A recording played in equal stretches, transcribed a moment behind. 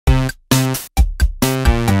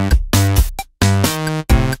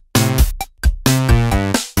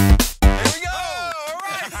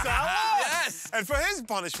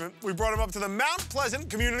punishment, we brought him up to the Mount Pleasant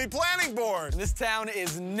Community Planning Board. This town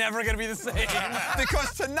is never gonna be the same.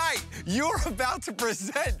 Because tonight, you're about to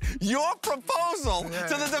present your proposal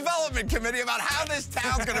to the development committee about how this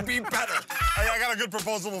town's gonna be better. Hey, I got a good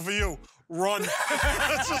proposal for you. Run.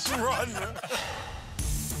 Let's just run.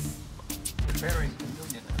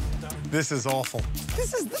 This is awful.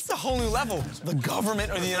 This is a whole new level. The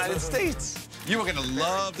government or the United States. You are gonna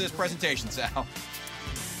love this presentation, Sal.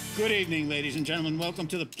 Good evening, ladies and gentlemen. Welcome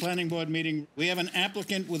to the planning board meeting. We have an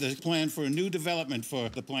applicant with a plan for a new development for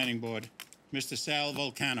the planning board, Mr. Sal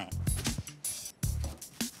Vulcano.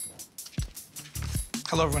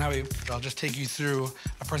 Hello, everyone. How are you? I'll just take you through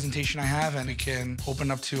a presentation I have, and we can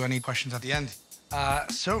open up to any questions at the end.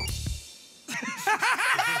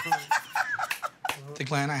 The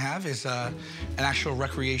plan I have is an actual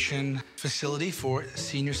recreation facility for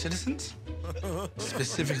senior citizens,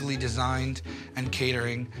 specifically designed and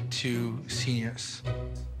catering to seniors.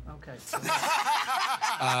 Okay.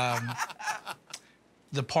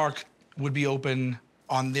 The park would be open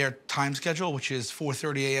on their time schedule, which is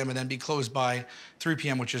 4:30 a.m., and then be closed by 3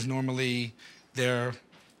 p.m., which is normally their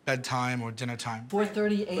bedtime or dinner time.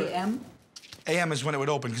 4:30 a.m.? a.m. is when it would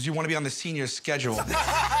open, because you want to be on the senior schedule.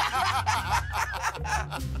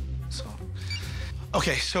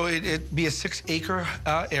 So it'd be a 6-acre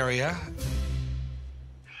area.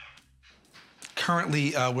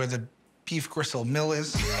 Currently, where the beef gristle mill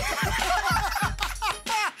is.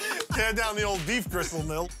 Tear down the old beef gristle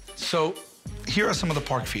mill. So here are some of the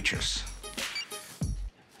park features.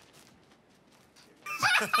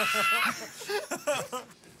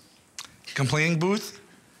 Complaining booth.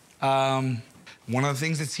 One of the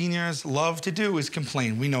things that seniors love to do is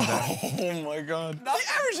complain. We know that. Oh, my God. The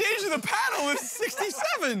average age of the panel is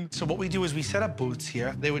 67. So what we do is we set up booths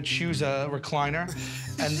here. They would choose a recliner,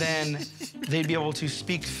 and then they'd be able to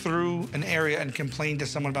speak through an area and complain to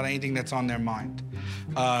someone about anything that's on their mind.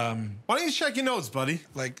 Why don't you check your notes, buddy?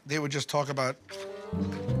 Like, they would just talk about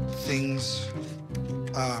things,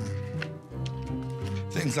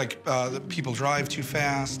 things like that people drive too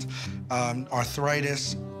fast,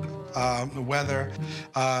 arthritis, the weather.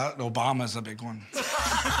 Obama's a big one.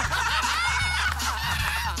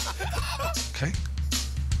 Okay.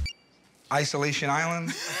 Isolation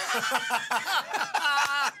Island.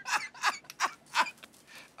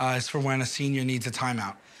 It's for when a senior needs a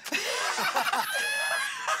timeout.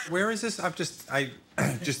 Where is this? I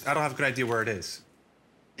don't have a good idea where it is.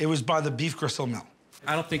 It was by the beef gristle mill.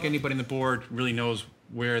 I don't think anybody on the board really knows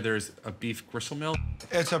where there's a beef gristle mill.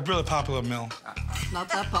 It's a really popular mill. Not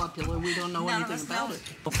that popular. We don't know anything about it.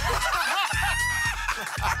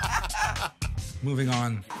 Moving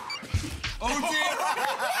on. Oh, dear!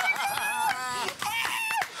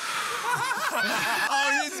 Oh,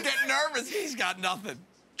 he's getting nervous. He's got nothing.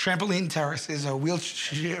 Trampoline terrace is a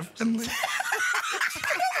wheelchair friendly.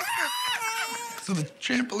 So the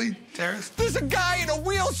trampoline terrace. There's a guy in a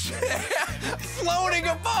wheelchair floating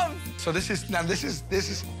above. So this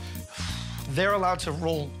is, they're allowed to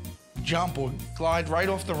roll, jump, or glide right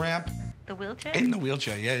off the ramp. The wheelchair? In the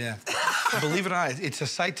wheelchair, yeah. Believe it or not, it's a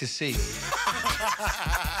sight to see.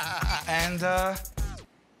 And,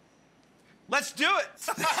 let's do it.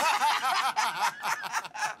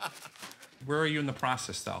 Where are you in the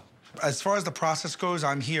process, though? as far as the process goes,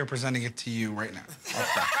 I'm here presenting it to you right now.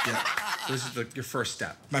 Okay. Yeah. This is your first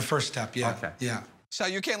step. My first step, yeah. Okay. Yeah. So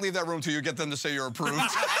you can't leave that room till you get them to say you're approved.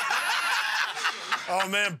 Oh,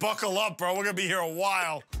 man, buckle up, bro. We're gonna be here a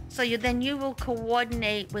while. So you will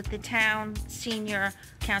coordinate with the town senior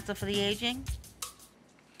council for the aging?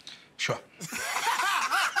 Sure.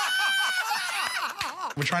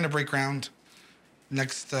 We're trying to break ground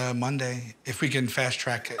next Monday, if we can fast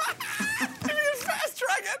track it. Fast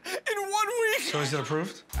track it in 1 week. So is it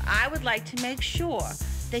approved? I would like to make sure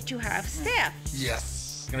that you have staff.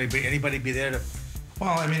 Yes. Gonna be anybody be there to?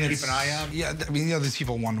 Well, I mean, keep an eye out? Yeah, I mean, you know, these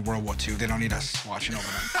people won World War II. They don't need us watching over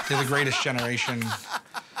them. They're the greatest generation.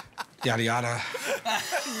 Yada yada.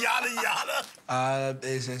 Yada yada.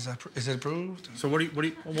 Is it approved? So what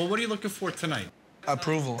are you looking for tonight?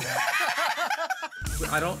 Approval.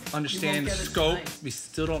 I don't understand the scope. We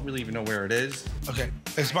still don't really even know where it is. Okay,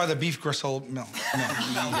 it's by the beef gristle mill.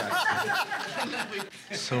 No.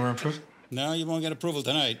 So we're approved. No, you won't get approval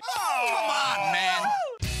tonight. Oh, come on, man.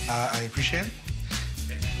 I appreciate it.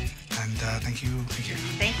 And thank you. Thank you.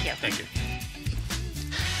 Thank you.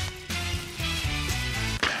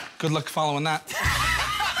 Good luck following that.